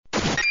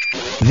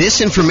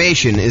This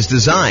information is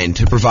designed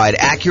to provide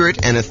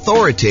accurate and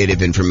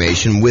authoritative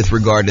information with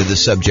regard to the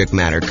subject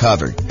matter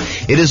covered.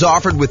 It is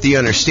offered with the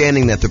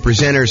understanding that the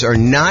presenters are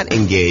not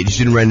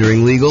engaged in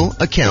rendering legal,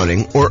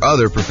 accounting, or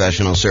other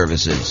professional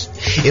services.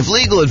 If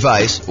legal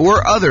advice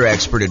or other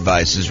expert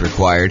advice is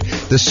required,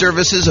 the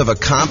services of a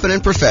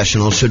competent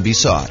professional should be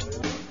sought.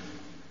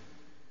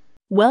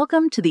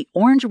 Welcome to the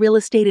Orange Real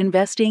Estate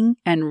Investing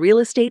and Real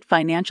Estate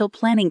Financial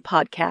Planning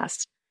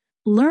Podcast.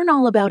 Learn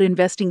all about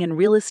investing in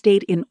real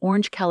estate in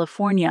Orange,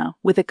 California,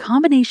 with a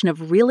combination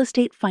of real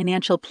estate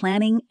financial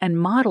planning and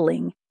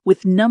modeling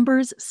with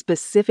numbers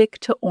specific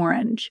to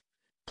Orange,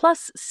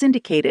 plus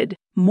syndicated,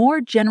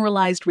 more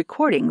generalized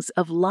recordings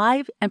of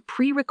live and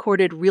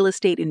pre-recorded real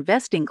estate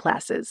investing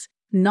classes,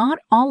 not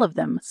all of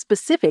them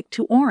specific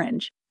to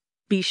Orange.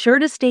 Be sure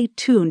to stay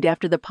tuned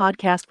after the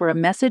podcast for a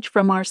message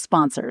from our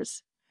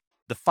sponsors.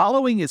 The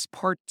following is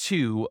part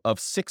 2 of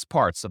 6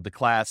 parts of the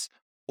class,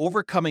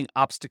 Overcoming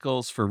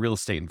Obstacles for Real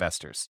Estate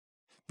Investors.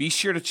 Be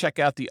sure to check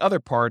out the other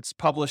parts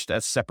published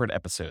as separate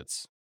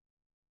episodes.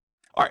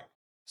 All right,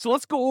 so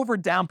let's go over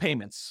down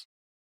payments.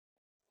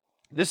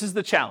 This is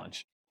the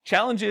challenge.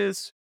 Challenge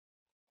is,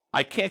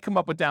 I can't come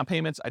up with down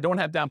payments. I don't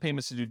have down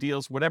payments to do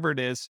deals, whatever it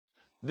is.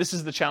 This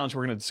is the challenge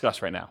we're going to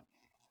discuss right now.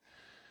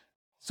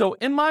 So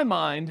in my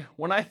mind,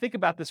 when I think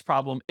about this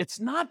problem, it's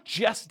not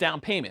just down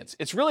payments.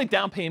 It's really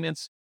down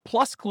payments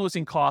plus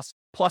closing costs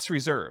plus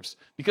reserves.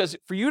 Because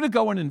for you to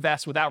go and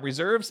invest without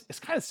reserves, it's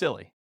kind of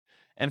silly.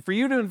 And for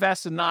you to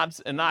invest and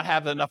not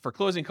have enough for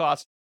closing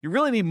costs, you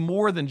really need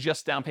more than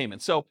just down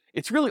payment. So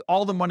it's really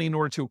all the money in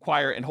order to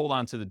acquire and hold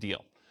on to the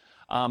deal.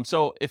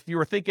 So if you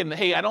were thinking,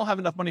 hey, I don't have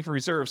enough money for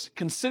reserves,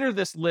 consider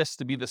this list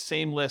to be the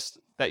same list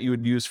that you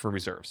would use for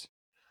reserves.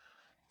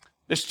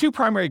 There's 2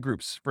 primary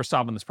groups for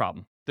solving this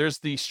problem. There's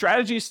the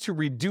strategies to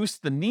reduce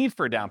the need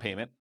for a down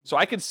payment. So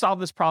I could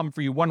solve this problem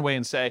for you one way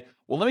and say,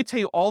 well, let me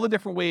tell you all the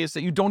different ways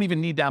that you don't even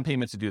need down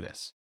payment to do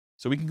this.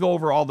 So we can go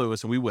over all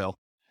those, and we will.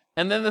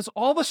 And then there's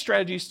all the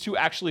strategies to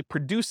actually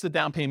produce the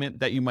down payment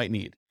that you might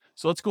need.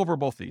 So let's go over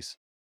both these.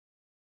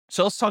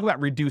 So let's talk about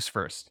reduce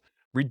first.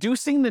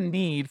 Reducing the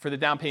need for the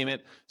down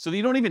payment so that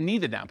you don't even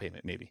need the down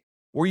payment maybe,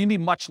 or you need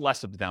much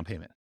less of the down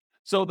payment.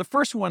 So the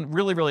first one,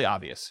 really, really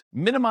obvious.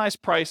 Minimize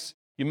price.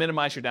 You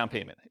minimize your down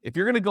payment. If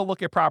you're going to go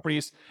look at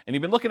properties and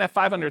you've been looking at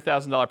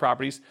 $500,000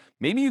 properties,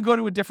 maybe you go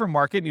to a different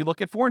market and you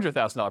look at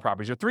 $400,000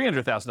 properties or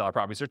 $300,000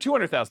 properties or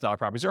 $200,000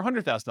 properties or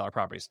 $100,000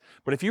 properties.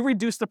 But if you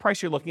reduce the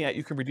price you're looking at,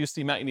 you can reduce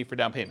the amount you need for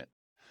down payment.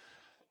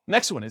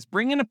 Next one is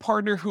bring in a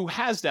partner who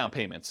has down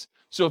payments.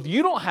 So if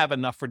you don't have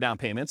enough for down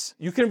payments,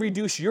 you can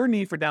reduce your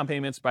need for down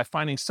payments by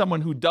finding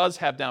someone who does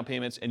have down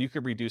payments, and you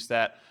can reduce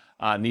that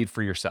need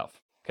for yourself,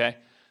 okay?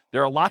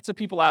 There are lots of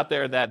people out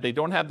there that they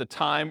don't have the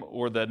time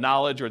or the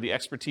knowledge or the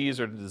expertise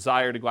or the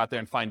desire to go out there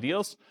and find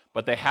deals,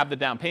 but they have the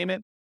down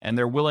payment and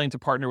they're willing to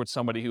partner with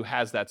somebody who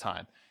has that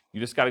time. You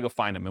just got to go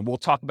find them. And we'll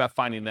talk about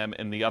finding them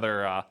in the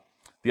other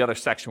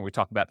section where we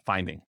talk about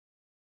finding.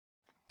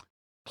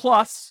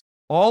 Plus,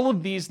 all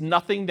of these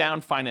nothing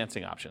down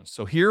financing options.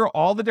 So here are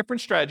all the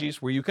different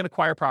strategies where you can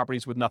acquire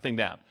properties with nothing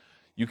down.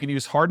 You can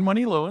use hard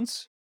money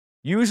loans.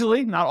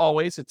 Usually, not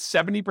always, it's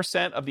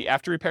 70% of the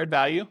after repaired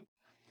value.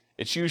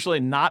 It's usually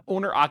not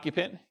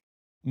owner-occupant.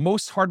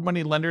 Most hard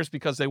money lenders,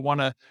 because they want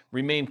to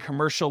remain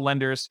commercial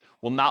lenders,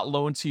 will not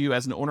loan to you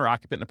as an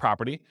owner-occupant in the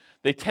property.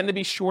 They tend to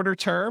be shorter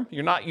term.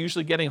 You're not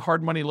usually getting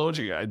hard money loans,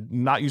 or you're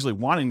not usually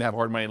wanting to have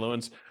hard money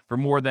loans for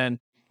more than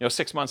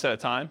 6 months at a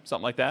time,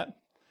 something like that.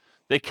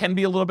 They can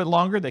be a little bit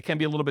longer. They can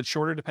be a little bit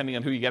shorter, depending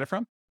on who you get it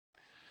from.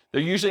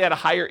 They're usually at a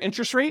higher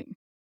interest rate,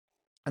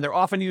 and they're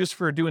often used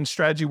for doing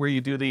strategy where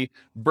you do the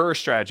BRRRR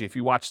strategy. If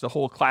you watch the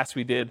whole class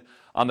we did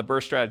on the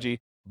BRRRR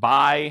strategy,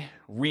 buy,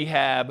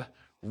 rehab,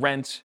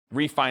 rent,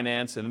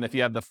 refinance, and then if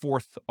you have the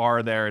 4th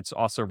R there, it's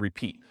also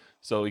repeat.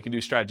 So you can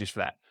do strategies for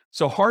that.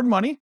 So hard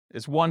money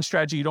is one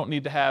strategy you don't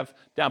need to have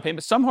down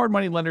payment. Some hard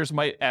money lenders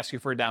might ask you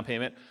for a down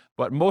payment,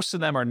 but most of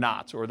them are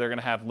not, or they're going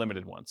to have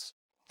limited ones.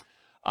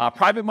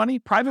 Private money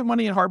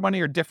and hard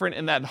money are different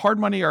in that hard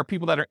money are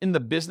people that are in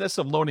the business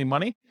of loaning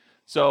money.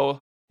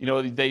 So,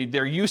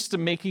 they're used to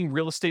making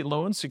real estate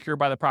loans secured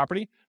by the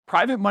property.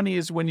 Private money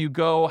is when you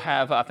go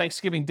have a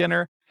Thanksgiving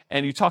dinner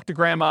and you talk to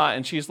grandma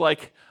and she's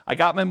like, I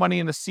got my money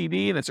in the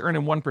CD and it's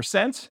earning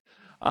 1%.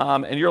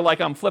 And you're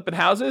like, I'm flipping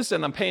houses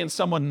and I'm paying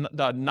someone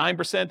 9%,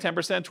 10%,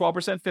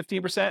 12%,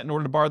 15% in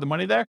order to borrow the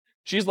money there.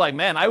 She's like,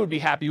 man, I would be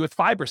happy with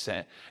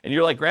 5%. And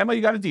you're like, grandma,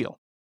 you got a deal.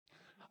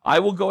 I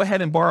will go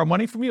ahead and borrow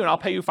money from you and I'll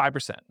pay you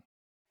 5%.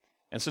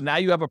 And so now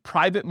you have a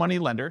private money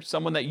lender,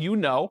 someone that you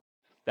know.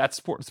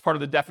 That's part of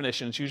the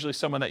definition. It's usually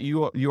someone that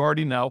you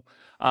already know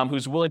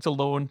who's willing to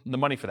loan the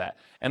money for that.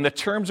 And the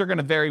terms are going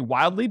to vary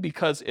wildly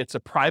because it's a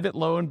private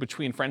loan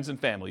between friends and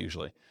family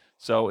usually.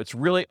 So it's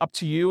really up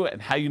to you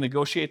and how you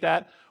negotiate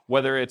that,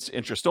 whether it's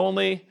interest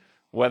only,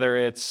 whether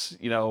it's,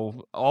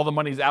 all the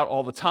money's out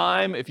all the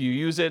time. If you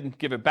use it and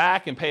give it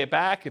back and pay it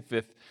back, if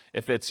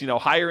it's,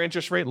 higher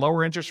interest rate,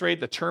 lower interest rate,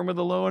 the term of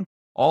the loan,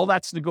 all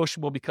that's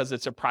negotiable because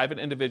it's a private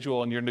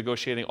individual and you're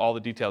negotiating all the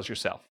details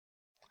yourself.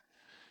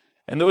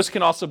 And those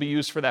can also be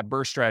used for that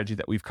BRRRR strategy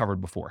that we've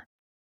covered before.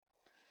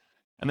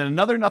 And then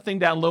another nothing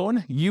down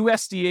loan,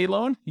 USDA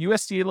loan.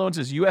 USDA loans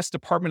is U.S.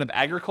 Department of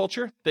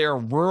Agriculture. They are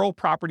rural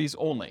properties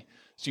only.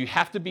 So you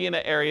have to be in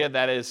an area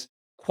that is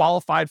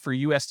qualified for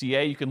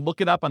USDA. You can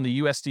look it up on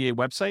the USDA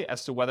website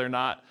as to whether or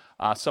not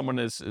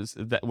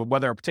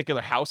whether a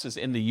particular house is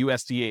in the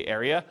USDA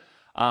area.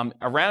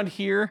 Around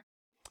here,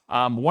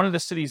 one of the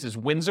cities is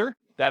Windsor.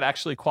 That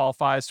actually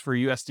qualifies for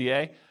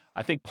USDA.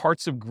 I think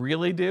parts of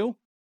Greeley do.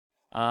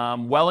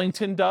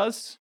 Wellington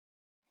does.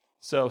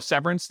 So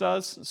Severance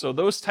does. So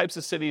those types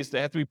of cities, they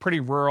have to be pretty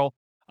rural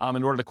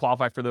in order to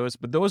qualify for those.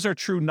 But those are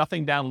true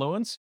nothing down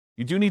loans.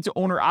 You do need to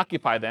own or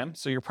occupy them.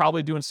 So you're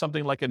probably doing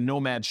something like a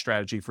nomad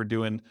strategy for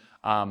doing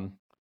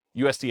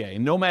USDA. A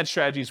nomad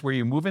strategy is where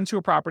you move into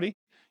a property,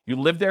 you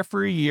live there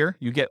for a year,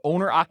 you get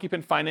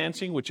owner-occupant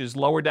financing, which is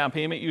lower down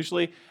payment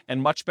usually,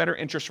 and much better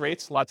interest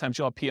rates. A lot of times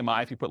you'll have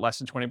PMI if you put less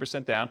than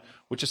 20% down,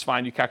 which is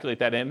fine. You calculate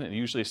that in, and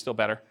usually it's still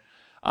better.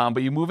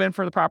 But you move in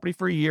for the property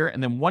for a year,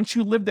 and then once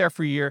you live there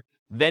for a year,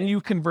 then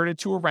you convert it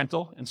to a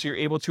rental, and so you're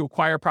able to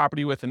acquire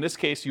property with, in this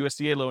case,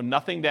 USDA loan,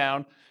 nothing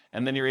down,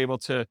 and then you're able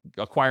to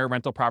acquire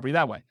rental property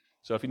that way.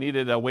 So if you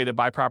needed a way to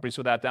buy properties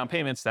without down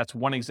payments, that's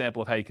one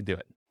example of how you could do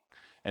it.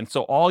 And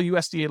so all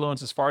USDA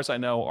loans, as far as I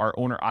know, are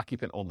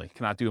owner-occupant only,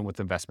 cannot do them with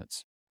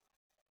investments.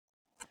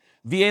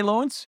 VA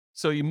loans,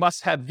 so you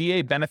must have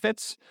VA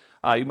benefits.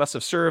 You must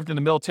have served in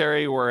the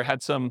military or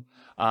had some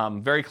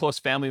very close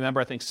family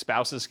member. I think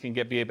spouses can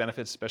get VA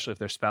benefits, especially if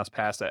their spouse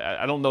passed.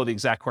 I don't know the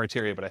exact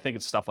criteria, but I think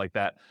it's stuff like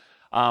that.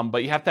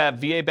 But you have to have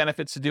VA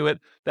benefits to do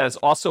it. That is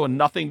also a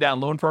nothing down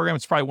loan program.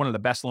 It's probably one of the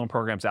best loan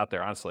programs out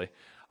there, honestly.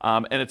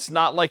 And it's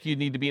not like you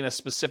need to be in a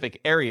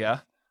specific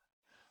area.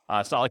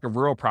 It's not like a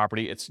rural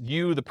property. It's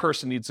you, the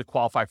person, needs to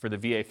qualify for the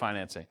VA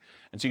financing.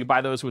 And so you can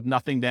buy those with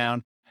nothing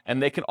down.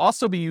 And they can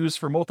also be used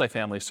for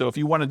multifamily. So if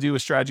you want to do a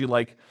strategy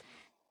like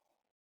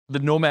the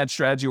nomad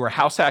strategy or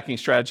house hacking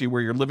strategy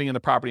where you're living in the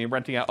property and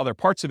renting out other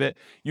parts of it,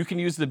 you can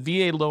use the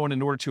VA loan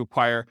in order to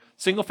acquire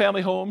single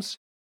family homes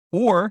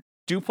or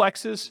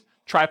duplexes,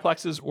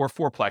 triplexes, or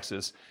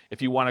fourplexes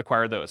if you want to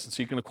acquire those. And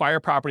so you can acquire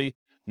property,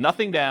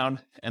 nothing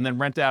down, and then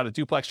rent out a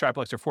duplex,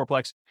 triplex, or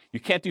fourplex. You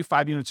can't do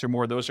 5 units or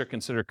more. Those are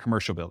considered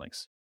commercial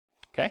buildings.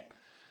 Okay?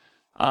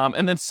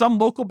 And then some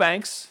local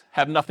banks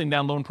have nothing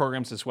down loan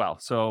programs as well.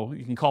 So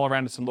you can call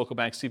around to some local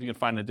banks, see if you can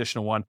find an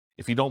additional one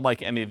if you don't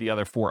like any of the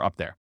other 4 up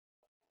there.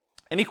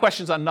 Any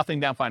questions on nothing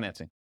down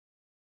financing?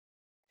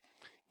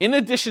 In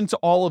addition to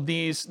all of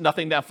these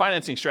nothing down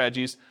financing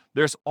strategies,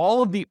 there's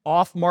all of the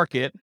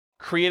off-market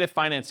creative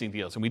financing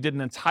deals. And we did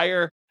an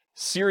entire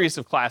series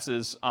of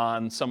classes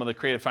on some of the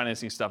creative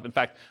financing stuff. In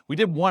fact, we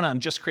did one on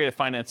just creative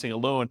financing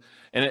alone,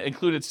 and it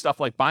included stuff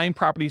like buying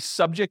properties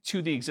subject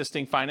to the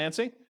existing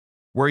financing,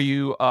 where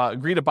you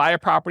agree to buy a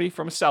property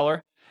from a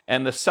seller,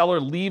 and the seller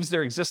leaves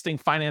their existing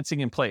financing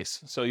in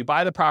place. So you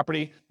buy the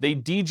property, they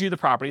deed you the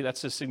property,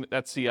 that's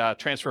the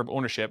transfer of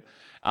ownership.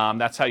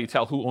 That's how you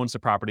tell who owns the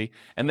property,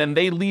 and then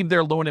they leave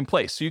their loan in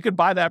place. So you could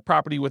buy that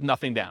property with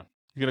nothing down.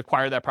 You could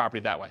acquire that property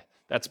that way.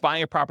 That's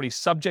buying a property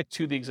subject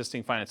to the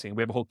existing financing.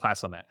 We have a whole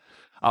class on that.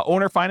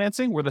 Owner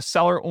financing, where the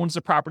seller owns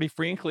the property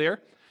free and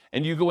clear,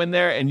 and you go in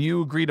there and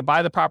you agree to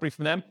buy the property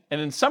from them. And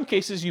in some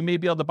cases, you may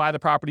be able to buy the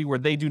property where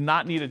they do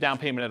not need a down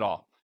payment at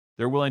all.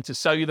 They're willing to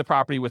sell you the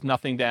property with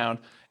nothing down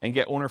and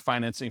get owner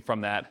financing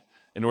from that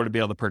in order to be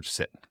able to purchase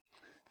it.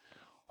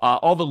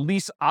 All the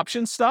lease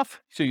option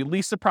stuff, so you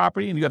lease the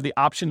property and you have the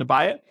option to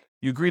buy it.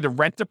 You agree to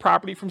rent the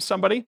property from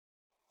somebody,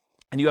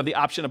 and you have the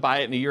option to buy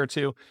it in a year or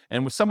two.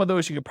 And with some of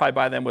those, you could probably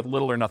buy them with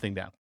little or nothing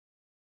down.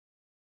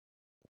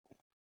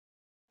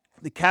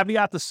 The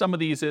caveat to some of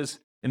these is,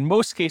 in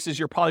most cases,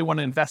 you'll probably want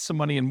to invest some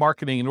money in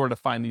marketing in order to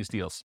find these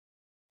deals.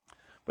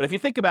 But if you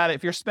think about it,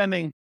 if you're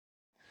spending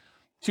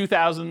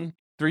 $2,000,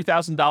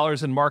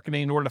 $3,000 in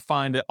marketing in order to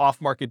find an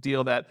off-market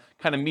deal that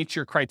kind of meets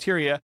your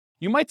criteria,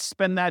 you might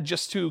spend that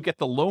just to get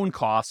the loan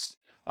costs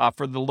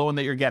for the loan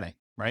that you're getting,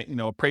 right? You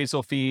know,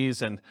 appraisal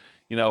fees and,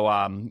 you know,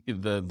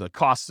 the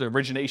costs, the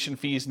origination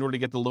fees in order to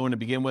get the loan to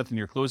begin with, and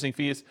your closing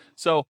fees.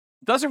 So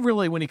it doesn't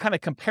really, when you kind of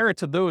compare it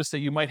to those that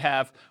you might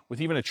have with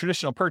even a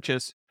traditional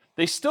purchase,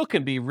 they still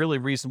can be really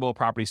reasonable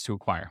properties to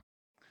acquire.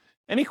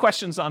 Any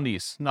questions on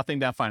these? Nothing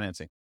down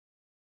financing.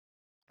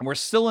 And we're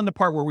still in the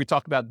part where we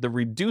talk about the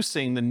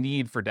reducing the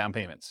need for down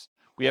payments.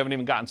 We haven't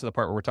even gotten to the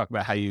part where we're talking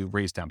about how you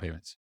raise down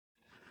payments.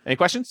 Any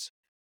questions?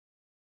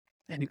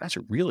 Man, you guys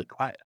are really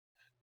quiet.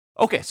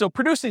 Okay, so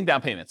producing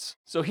down payments.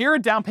 So here are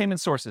down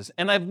payment sources,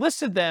 and I've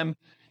listed them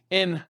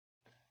in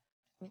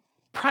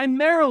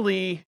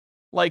primarily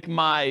like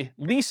my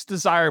least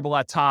desirable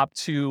at top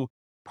to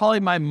probably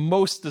my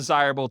most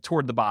desirable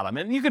toward the bottom.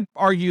 And you could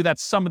argue that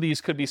some of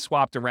these could be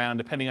swapped around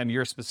depending on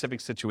your specific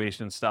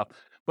situation and stuff.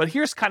 But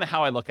here's kind of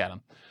how I look at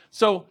them.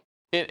 So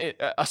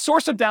a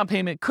source of down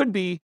payment could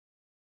be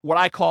what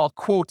I call,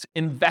 quote,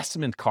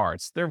 investment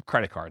cards. They're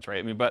credit cards, right?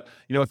 I mean, but,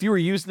 you know, if you were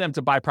using them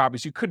to buy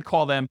properties, you could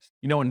call them,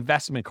 you know,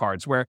 investment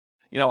cards, where,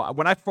 you know,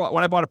 when I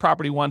bought a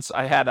property once,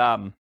 I had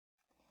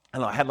I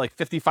don't know, I had like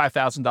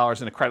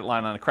 $55,000 in a credit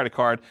line on a credit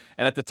card.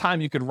 And at the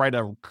time you could write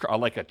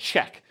a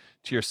check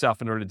to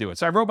yourself in order to do it.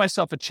 So I wrote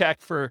myself a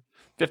check for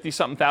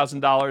 $50-something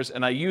thousand,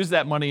 and I used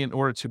that money in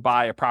order to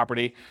buy a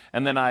property.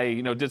 And then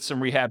I, did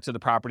some rehab to the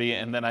property.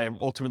 And then I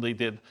ultimately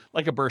did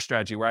like a burst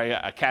strategy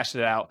where I cashed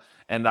it out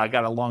and I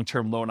got a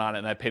long-term loan on it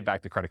and I paid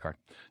back the credit card.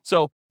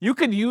 So you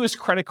could use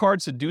credit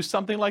cards to do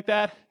something like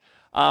that.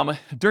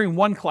 During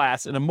one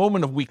class, in a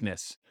moment of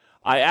weakness,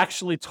 I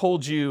actually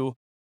told you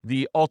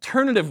the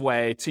alternative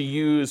way to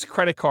use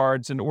credit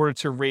cards in order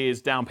to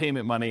raise down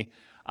payment money,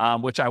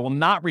 which I will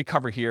not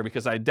recover here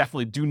because I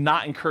definitely do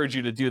not encourage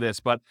you to do this,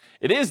 but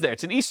it is there.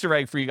 It's an Easter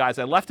egg for you guys.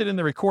 I left it in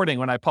the recording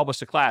when I published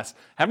the class.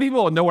 How many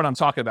people know what I'm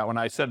talking about when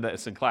I said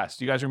this in class?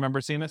 Do you guys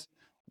remember seeing this?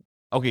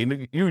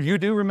 Okay, you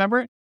do remember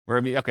it? Or,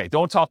 okay,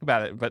 don't talk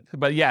about it.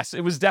 But yes,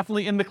 it was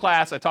definitely in the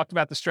class. I talked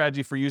about the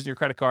strategy for using your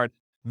credit card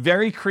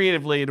very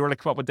creatively in order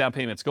to come up with down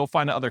payments. Go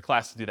find another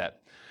class to do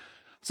that.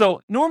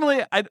 So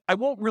normally, I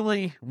won't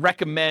really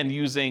recommend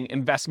using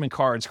investment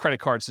cards,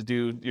 credit cards to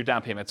do your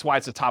down payment. That's why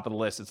it's the top of the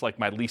list. It's like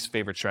my least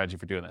favorite strategy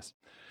for doing this.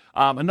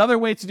 Another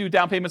way to do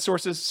down payment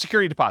sources,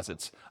 security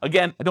deposits.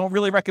 Again, I don't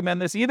really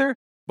recommend this either,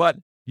 but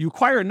you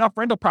acquire enough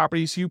rental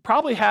properties, you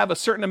probably have a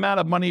certain amount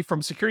of money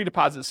from security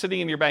deposits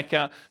sitting in your bank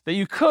account that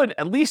you could,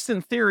 at least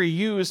in theory,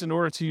 use in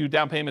order to do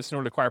down payments in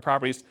order to acquire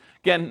properties.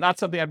 Again, not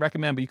something I'd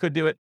recommend, but you could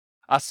do it.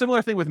 A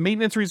similar thing with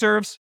maintenance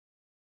reserves.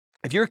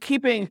 If you're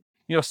keeping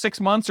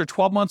 6 months or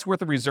 12 months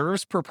worth of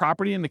reserves per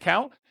property in the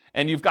account,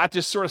 and you've got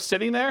just sort of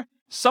sitting there,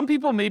 some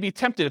people may be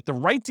tempted if the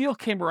right deal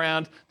came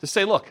around to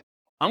say, look,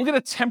 I'm going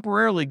to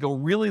temporarily go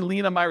really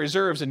lean on my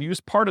reserves and use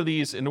part of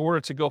these in order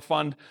to go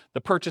fund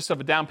the purchase of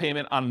a down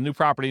payment on a new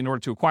property in order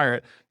to acquire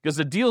it because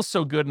the deal's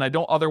so good and I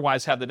don't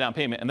otherwise have the down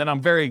payment. And then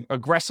I'm very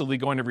aggressively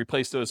going to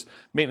replace those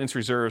maintenance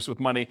reserves with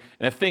money.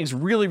 And if things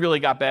really, really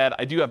got bad,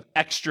 I do have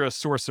extra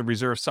source of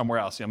reserves somewhere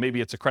else. Maybe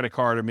it's a credit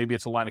card or maybe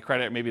it's a line of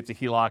credit, or maybe it's a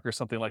HELOC or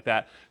something like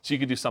that. So you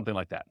could do something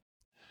like that.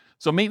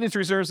 So maintenance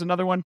reserves is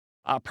another one.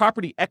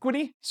 Property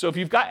equity. So if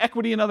you've got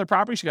equity in other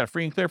properties, you got a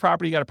free and clear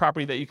property, you got a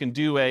property that you can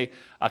do a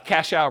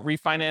cash out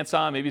refinance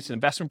on. Maybe it's an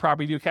investment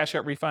property you do a cash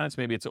out refinance.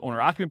 Maybe it's an owner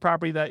occupant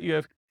property that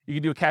you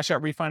can do a cash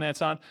out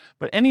refinance on.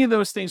 But any of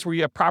those things where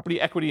you have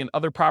property equity in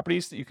other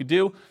properties that you could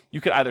do,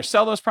 you could either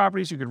sell those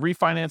properties, you could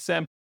refinance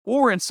them,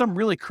 or in some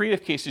really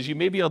creative cases, you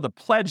may be able to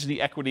pledge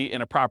the equity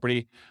in a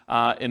property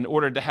in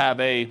order to have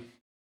a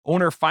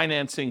owner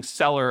financing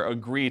seller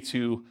agree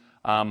to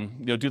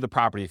do the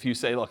property. If you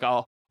say, look,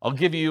 I'll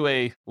give you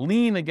a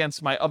lien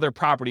against my other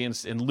property in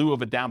lieu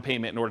of a down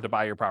payment in order to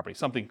buy your property,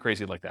 something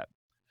crazy like that.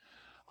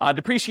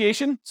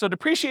 Depreciation. So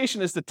depreciation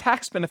is the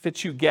tax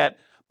benefits you get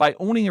by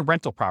owning a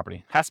rental property.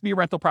 It has to be a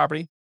rental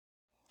property.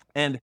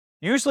 And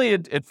usually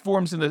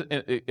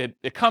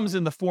it comes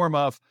in the form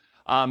of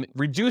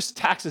reduced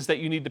taxes that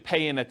you need to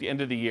pay in at the end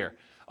of the year.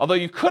 Although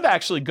you could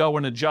actually go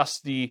and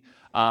adjust the,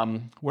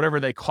 whatever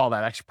they call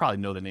that. I actually probably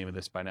know the name of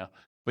this by now.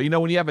 But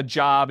when you have a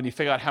job and you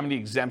figure out how many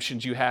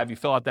exemptions you have, you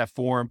fill out that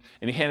form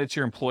and you hand it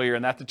to your employer,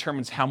 and that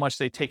determines how much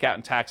they take out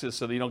in taxes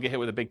so that you don't get hit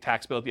with a big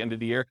tax bill at the end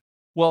of the year.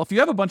 Well, if you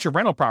have a bunch of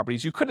rental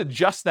properties, you could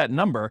adjust that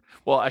number.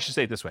 Well, I should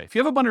say it this way. If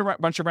you have a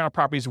bunch of rental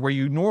properties where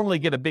you normally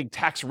get a big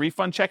tax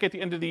refund check at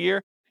the end of the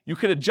year, you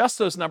could adjust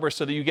those numbers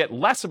so that you get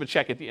less of a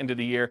check at the end of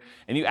the year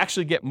and you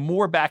actually get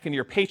more back in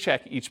your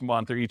paycheck each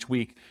month or each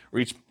week or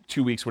each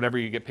 2 weeks, whatever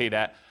you get paid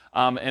at.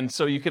 And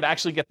so you could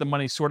actually get the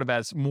money sort of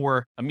as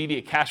more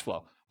immediate cash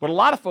flow. But a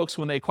lot of folks,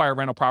 when they acquire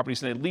rental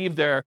properties and they leave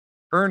their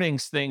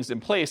earnings things in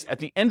place, at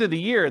the end of the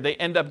year, they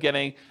end up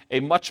getting a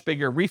much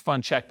bigger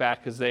refund check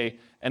back because they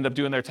end up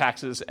doing their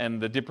taxes and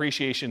the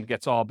depreciation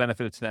gets all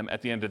benefited to them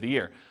at the end of the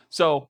year.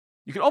 So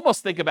you can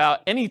almost think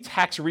about any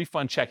tax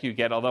refund check you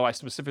get, although I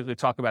specifically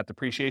talk about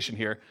depreciation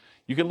here,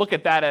 you can look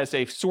at that as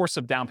a source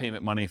of down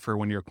payment money for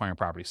when you're acquiring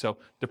property. So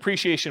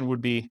depreciation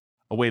would be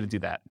a way to do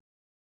that.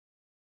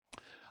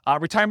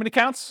 Retirement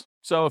accounts.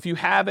 So if you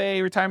have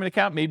a retirement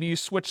account, maybe you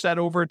switch that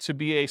over to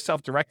be a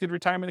self-directed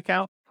retirement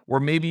account, or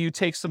maybe you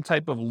take some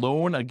type of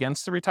loan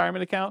against the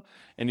retirement account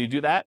and you do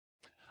that.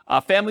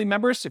 Family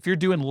members, if you're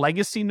doing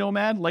legacy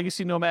nomad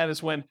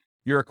is when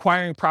you're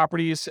acquiring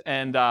properties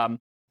and,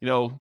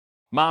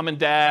 mom and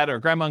dad or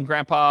grandma and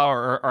grandpa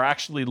are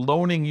actually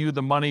loaning you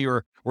the money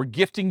or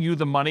gifting you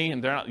the money,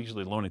 and they're not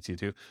usually loaning to you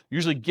too,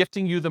 usually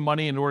gifting you the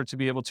money in order to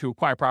be able to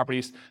acquire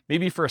properties.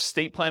 Maybe for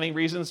estate planning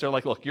reasons, they're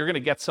like, look, you're going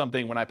to get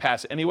something when I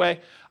pass anyway.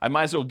 I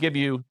might as well give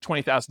you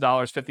 $20,000,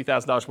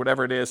 $50,000,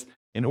 whatever it is,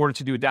 in order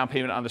to do a down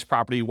payment on this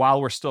property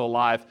while we're still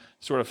alive,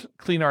 sort of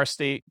clean our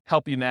estate,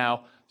 help you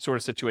now sort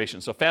of situation.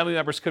 So family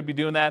members could be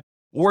doing that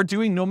or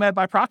doing nomad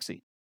by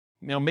proxy.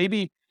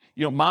 Maybe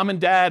mom and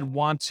dad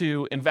want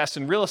to invest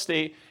in real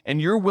estate and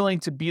you're willing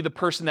to be the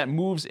person that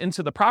moves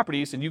into the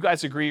properties and you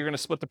guys agree you're going to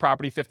split the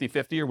property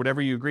 50-50 or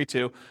whatever you agree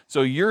to.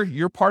 So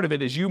your part of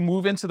it is you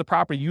move into the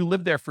property, you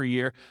live there for a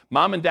year,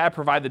 mom and dad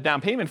provide the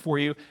down payment for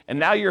you, and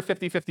now you're a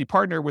 50-50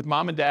 partner with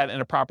mom and dad in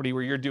a property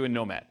where you're doing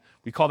nomad.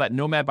 We call that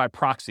nomad by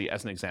proxy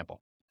as an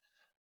example.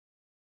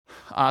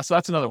 So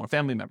that's another one,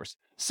 family members.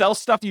 Sell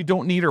stuff you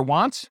don't need or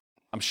want.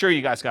 I'm sure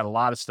you guys got a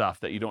lot of stuff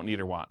that you don't need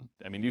or want.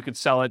 I mean, you could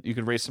sell it, you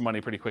could raise some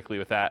money pretty quickly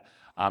with that.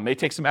 May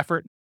take some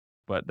effort,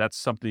 but that's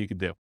something you could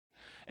do.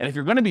 And if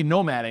you're going to be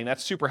nomading,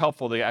 that's super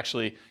helpful to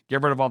actually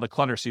get rid of all the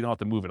clutter so you don't have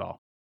to move it all.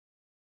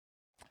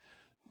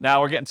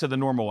 Now we're getting to the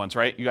normal ones,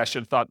 right? You guys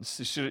should have thought,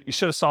 you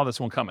should have saw this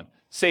one coming.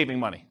 Saving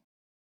money,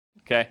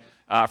 okay?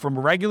 From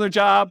a regular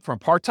job, from a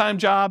part-time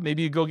job,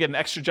 maybe you go get an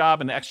extra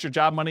job, and the extra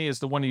job money is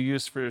the one you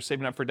use for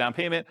saving up for down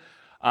payment.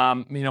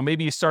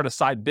 Maybe you start a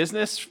side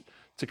business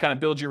to kind of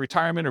build your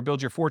retirement or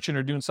build your fortune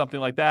or doing something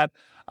like that.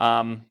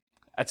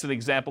 That's an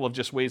example of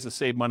just ways to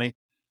save money.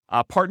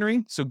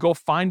 Partnering, so go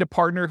find a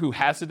partner who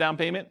has the down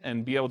payment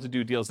and be able to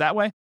do deals that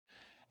way.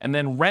 And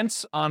then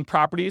rents on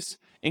properties,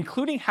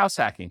 including house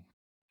hacking.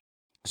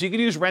 So you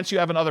can use rents you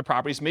have on other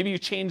properties. Maybe you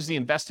change the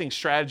investing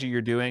strategy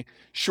you're doing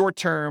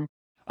short-term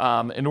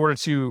in order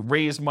to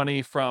raise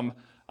money from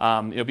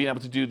being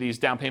able to do these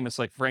down payments.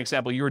 Like, for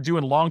example, you were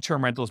doing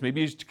long-term rentals.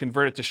 Maybe you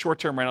convert it to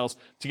short-term rentals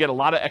to get a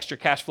lot of extra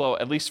cash flow,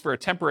 at least for a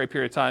temporary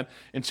period of time,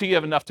 until you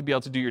have enough to be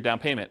able to do your down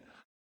payment.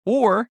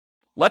 Or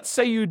let's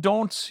say you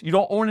don't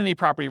own any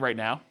property right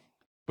now,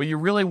 but you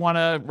really want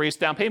to raise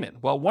down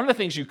payment. Well, one of the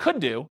things you could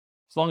do,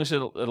 as long as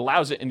it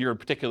allows it in your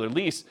particular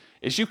lease,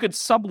 is you could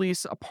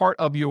sublease a part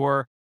of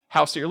your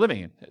house that you're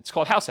living in. It's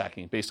called house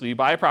hacking. Basically, you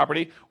buy a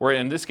property, or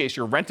in this case,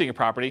 you're renting a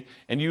property,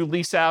 and you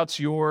lease out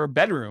your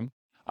bedroom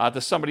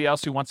to somebody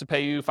else who wants to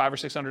pay you $500 or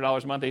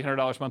 $600 a month,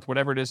 $800 a month,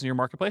 whatever it is in your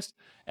marketplace,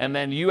 and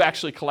then you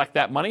actually collect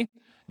that money.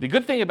 The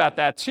good thing about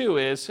that too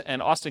is,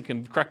 and Austin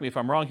can correct me if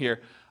I'm wrong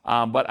here,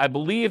 but I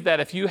believe that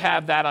if you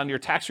have that on your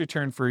tax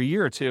return for a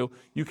year or two,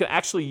 you can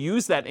actually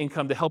use that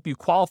income to help you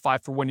qualify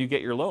for when you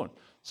get your loan.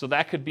 So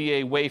that could be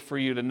a way for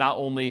you to not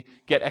only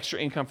get extra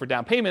income for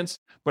down payments,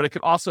 but it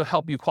could also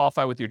help you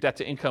qualify with your debt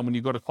to income when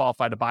you go to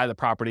qualify to buy the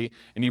property,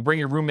 and you bring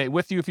your roommate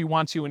with you if you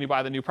want to when you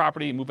buy the new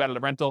property, you move out of the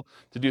rental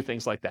to do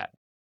things like that.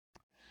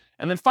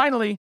 And then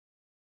finally,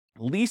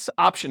 lease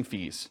option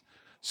fees.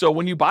 So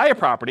when you buy a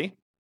property,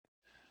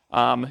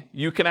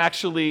 you can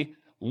actually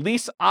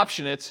lease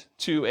option it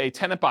to a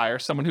tenant buyer,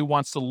 someone who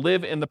wants to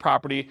live in the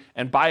property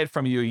and buy it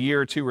from you a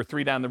year or 2 or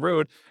 3 down the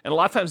road. And a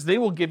lot of times they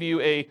will give you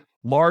a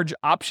large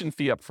option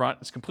fee up front.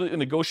 It's completely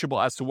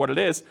negotiable as to what it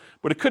is,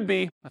 but it could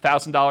be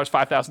 $1,000,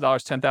 $5,000,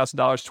 $10,000,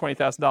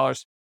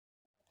 $20,000.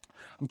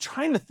 I'm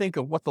trying to think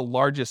of what the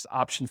largest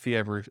option fee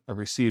I've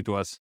received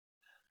was.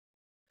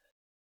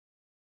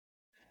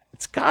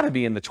 It's got to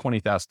be in the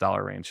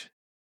 $20,000 range.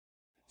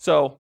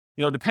 So,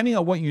 depending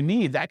on what you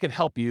need, that could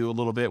help you a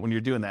little bit when you're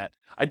doing that.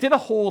 I did a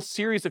whole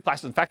series of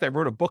classes. In fact, I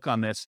wrote a book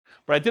on this,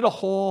 but I did a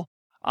whole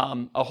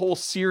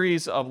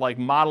series of like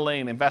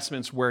modeling and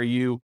investments where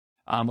you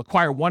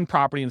acquire one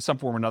property in some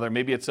form or another.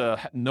 Maybe it's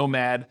a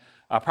nomad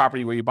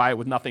property where you buy it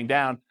with nothing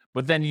down,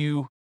 but then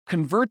you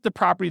convert the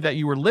property that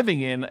you were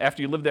living in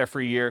after you lived there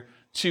for a year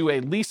to a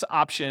lease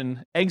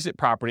option exit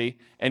property,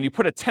 and you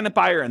put a tenant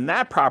buyer in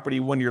that property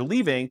when you're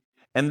leaving,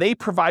 and they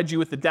provide you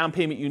with the down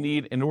payment you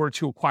need in order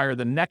to acquire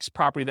the next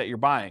property that you're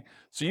buying.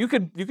 So you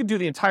could do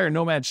the entire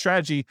nomad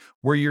strategy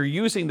where you're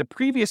using the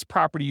previous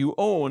property you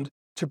owned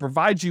to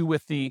provide you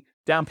with the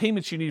down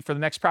payments you need for the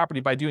next property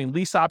by doing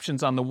lease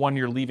options on the one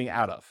you're leaving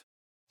out of.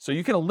 So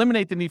you can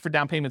eliminate the need for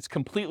down payments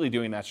completely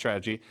doing that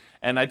strategy.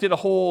 And I did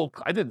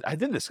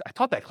this, I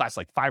taught that class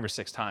like 5 or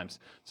 6 times.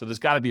 So there's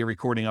got to be a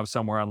recording of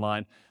somewhere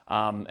online.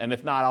 And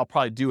if not, I'll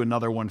probably do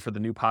another one for the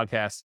new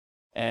podcast.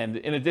 And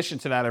in addition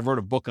to that, I wrote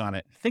a book on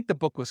it. I think the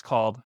book was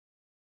called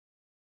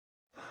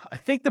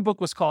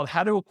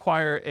How to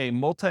Acquire a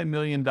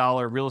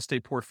Multi-Million-Dollar Real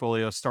Estate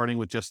Portfolio Starting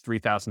with Just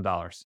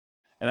 $3,000.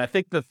 And I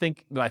think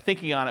my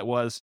thinking on it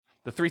was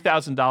the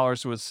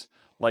 $3,000 was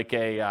like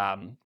a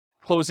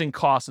closing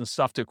costs and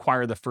stuff to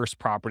acquire the first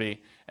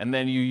property. And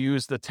then you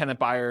use the tenant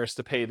buyers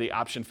to pay the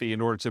option fee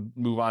in order to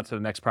move on to the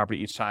next property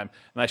each time.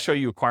 And I show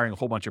you acquiring a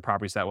whole bunch of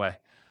properties that way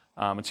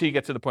until you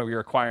get to the point where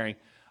you're acquiring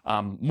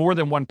more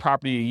than one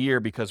property a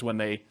year, because when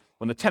the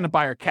tenant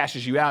buyer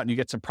cashes you out and you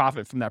get some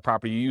profit from that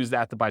property, you use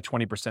that to buy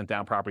 20%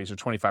 down properties or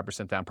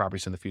 25% down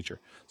properties in the future.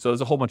 So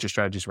there's a whole bunch of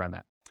strategies around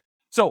that.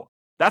 So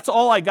that's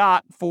all I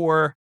got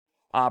for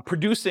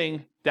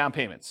producing down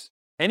payments.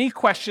 Any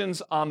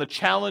questions on the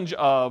challenge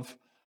of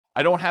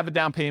I don't have a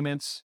down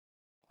payments,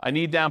 I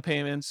need down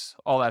payments,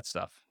 all that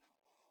stuff?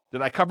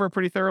 Did I cover it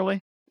pretty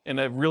thoroughly in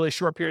a really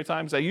short period of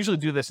time? Because I usually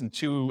do this in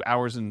 2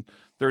 hours and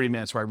 30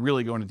 minutes where I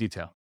really go into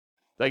detail.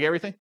 Did I get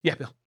everything? Yeah,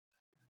 Bill.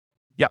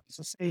 Yep.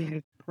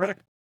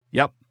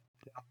 Yep.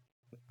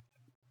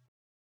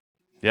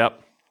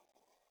 Yep.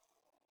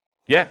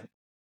 Yeah.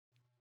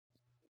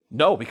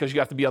 No, because you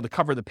have to be able to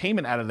cover the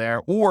payment out of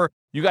there, or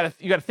you got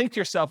to think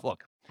to yourself,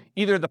 look,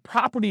 either the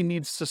property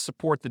needs to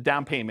support the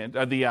down payment,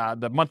 or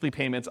the monthly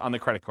payments on the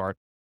credit card,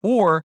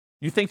 or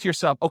you think to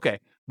yourself, okay,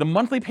 the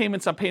monthly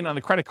payments I'm paying on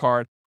the credit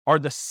card are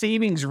the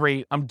savings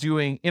rate I'm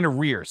doing in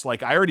arrears.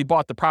 Like I already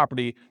bought the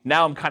property,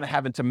 now I'm kind of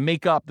having to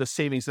make up the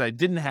savings that I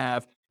didn't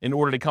have in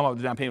order to come up with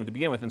the down payment to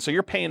begin with. And so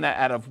you're paying that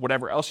out of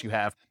whatever else you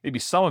have. Maybe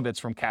some of it's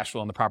from cash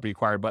flow on the property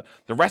acquired, but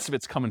the rest of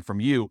it's coming from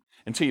you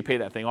until you pay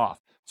that thing off.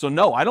 So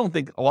no, I don't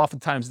think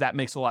oftentimes that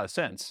makes a lot of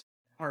sense.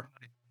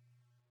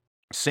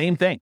 Same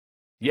thing.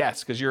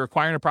 Yes, because you're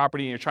acquiring a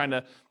property and you're trying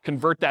to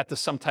convert that to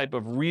some type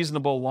of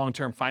reasonable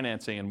long-term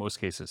financing in most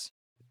cases.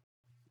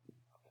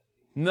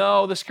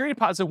 No, the security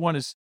deposit one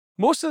is,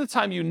 most of the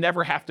time you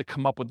never have to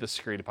come up with the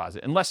security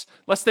deposit unless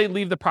they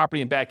leave the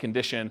property in bad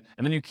condition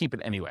and then you keep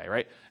it anyway,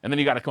 right? And then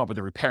you got to come up with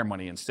the repair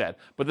money instead.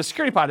 But the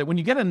security deposit, when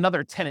you get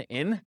another tenant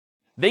in,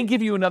 they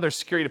give you another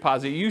security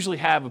deposit. You usually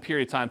have a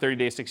period of time, 30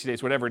 days, 60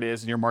 days, whatever it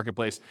is in your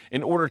marketplace,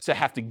 in order to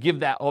have to give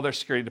that other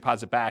security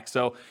deposit back.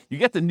 So you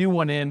get the new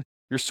one in,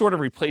 you're sort of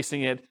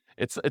replacing it.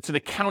 It's an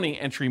accounting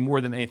entry more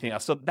than anything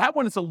else. So that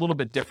one is a little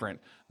bit different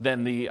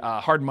than the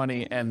hard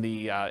money and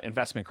the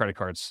investment credit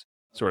cards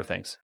sort of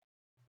things.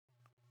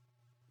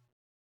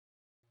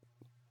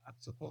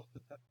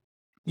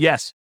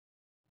 Yes.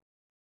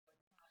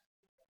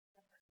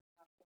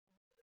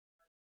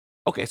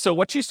 Okay, so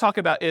what she's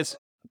talking about is,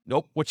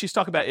 what she's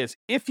talking about is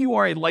if you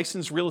are a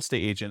licensed real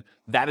estate agent,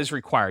 that is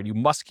required. You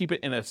must keep it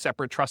in a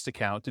separate trust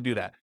account to do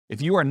that.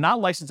 If you are not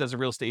licensed as a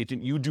real estate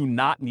agent, you do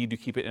not need to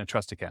keep it in a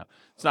trust account.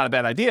 It's not a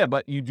bad idea,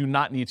 but you do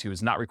not need to.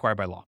 It's not required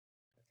by law.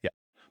 Yeah.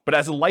 But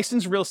as a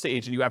licensed real estate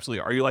agent, you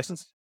absolutely are. Are you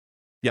licensed?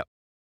 Yep.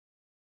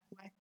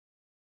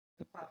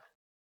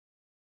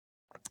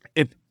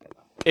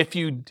 If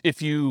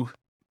you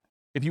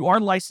are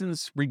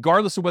licensed,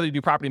 regardless of whether you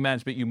do property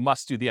management, you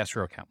must do the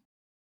escrow account.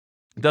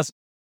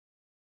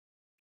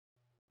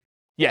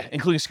 Yeah,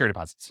 including security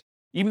deposits.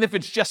 Even if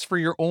it's just for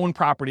your own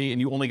property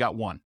and you only got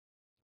one,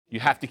 you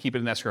have to keep it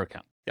in an escrow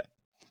account. Yeah.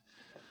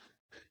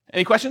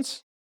 Any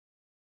questions?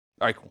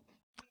 All right, cool.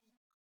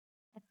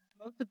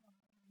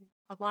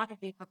 A lot of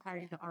these require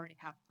you to already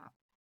have that.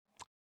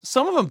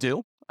 Some of them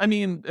do. I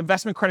mean,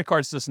 investment credit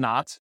cards does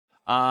not.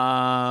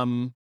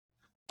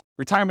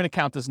 Retirement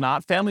account does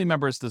not. Family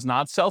members does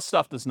not. Sell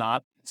stuff does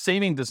not.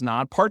 Saving does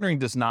not. Partnering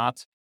does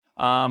not.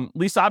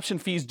 Lease option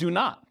fees do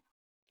not.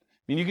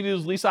 I mean, you can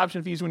use lease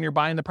option fees when you're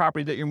buying the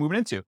property that you're moving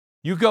into.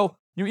 You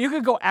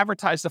could go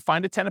advertise to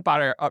find a tenant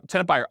buyer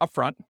up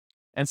front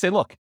and say,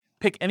 look,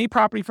 pick any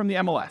property from the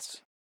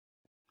MLS.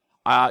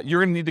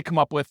 You're going to need to come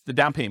up with the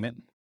down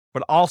payment,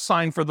 but I'll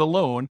sign for the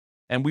loan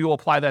and we will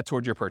apply that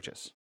towards your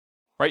purchase.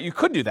 Right? You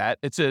could do that.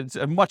 It's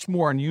a much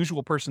more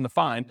unusual person to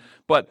find,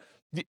 but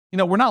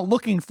we're not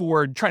looking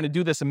for trying to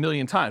do this a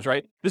million times,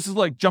 right? This is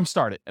like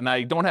jumpstart it, and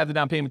I don't have the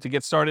down payment to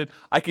get started.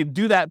 I could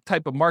do that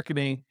type of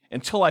marketing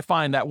until I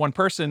find that one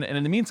person, and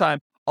in the meantime,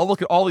 I'll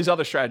look at all these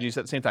other strategies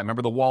at the same time.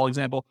 Remember the wall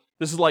example?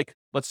 This is like,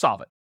 let's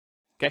solve it,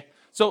 okay?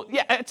 So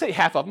yeah, I'd say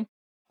half of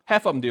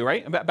them do,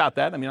 right? About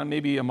that. I mean,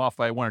 maybe I'm off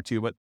by one or two,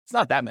 but it's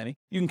not that many.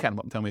 You can count them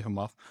up and tell me if I'm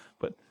off,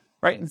 but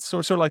right? It's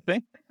sort of like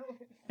thing.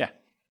 Yeah.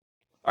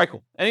 All right,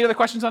 cool. Any other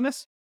questions on this?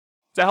 Is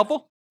that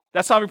helpful?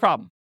 That's solve your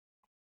problem.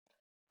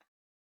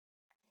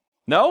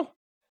 No?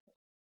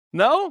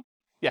 No?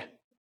 Yeah.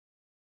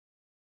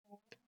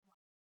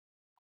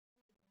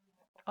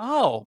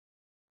 Oh.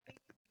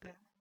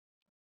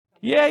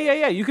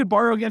 Yeah. You could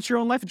borrow against your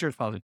own life insurance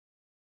policy.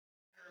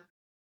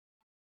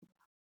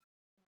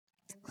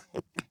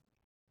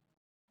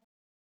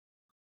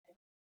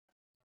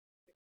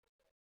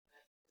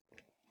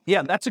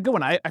 Yeah, that's a good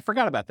one. I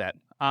forgot about that.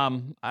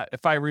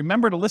 If I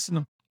remember to listen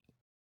to...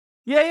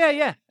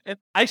 Yeah.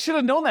 I should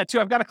have known that too.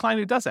 I've got a client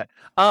who does that.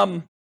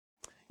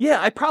 Yeah,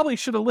 I probably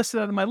should have listed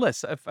that on my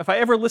list. If I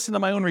ever listen to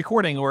my own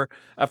recording, or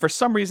for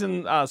some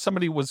reason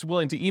somebody was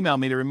willing to email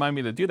me to remind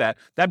me to do that,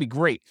 that'd be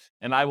great.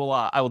 And I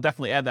will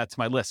definitely add that to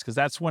my list because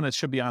that's one that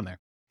should be on there.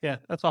 Yeah,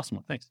 that's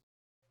awesome. Thanks.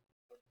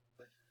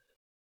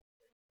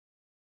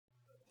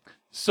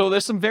 So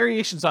there's some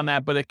variations on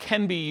that, but it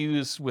can be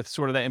used with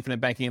sort of that infinite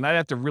banking. And I'd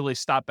have to really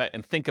stop it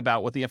and think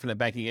about what the infinite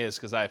banking is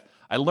because I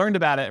learned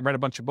about it and read a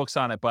bunch of books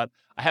on it, but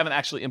I haven't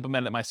actually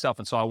implemented it myself.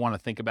 And so I want to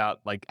think about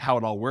like how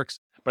it all works.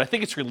 But I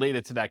think it's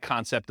related to that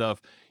concept of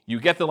you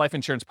get the life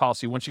insurance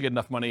policy. Once you get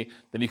enough money,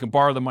 then you can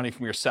borrow the money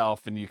from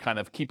yourself and you kind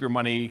of keep your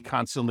money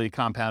constantly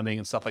compounding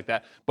and stuff like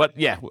that. But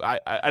yeah,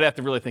 I'd have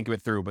to really think of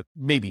it through, but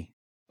maybe.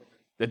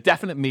 The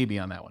definite maybe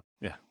on that one.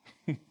 Yeah.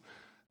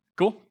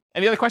 Cool.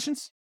 Any other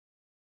questions?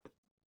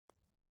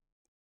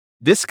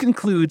 This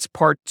concludes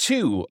part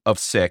 2 of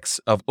 6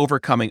 of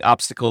Overcoming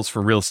Obstacles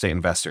for Real Estate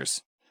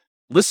Investors.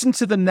 Listen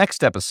to the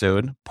next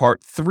episode,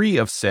 part 3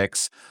 of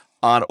 6,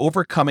 on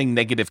overcoming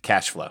negative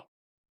cash flow.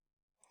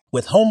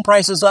 With home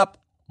prices up,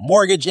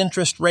 mortgage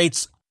interest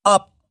rates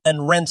up,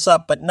 and rents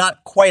up, but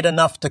not quite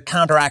enough to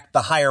counteract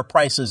the higher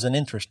prices and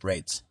interest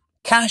rates,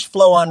 cash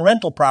flow on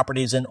rental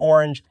properties in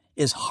Orange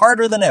is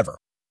harder than ever.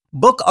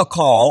 Book a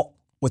call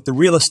with the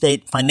Real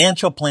Estate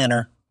Financial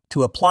Planner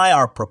to apply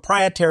our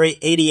proprietary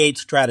 88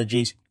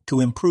 strategies to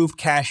improve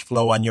cash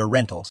flow on your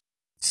rentals.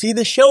 See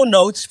the show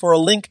notes for a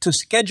link to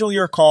schedule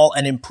your call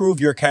and improve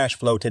your cash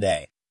flow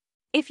today.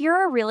 If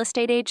you're a real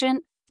estate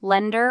agent,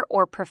 lender,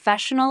 or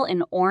professional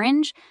in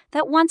Orange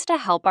that wants to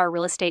help our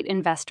real estate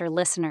investor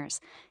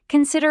listeners,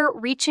 consider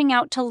reaching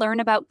out to learn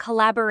about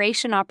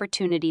collaboration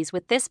opportunities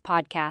with this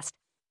podcast.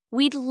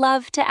 We'd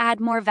love to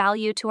add more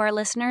value to our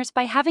listeners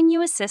by having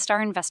you assist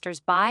our investors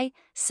buy,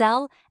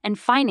 sell, and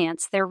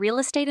finance their real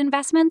estate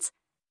investments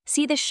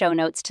See the show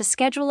notes to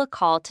schedule a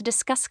call to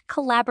discuss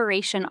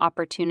collaboration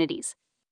opportunities.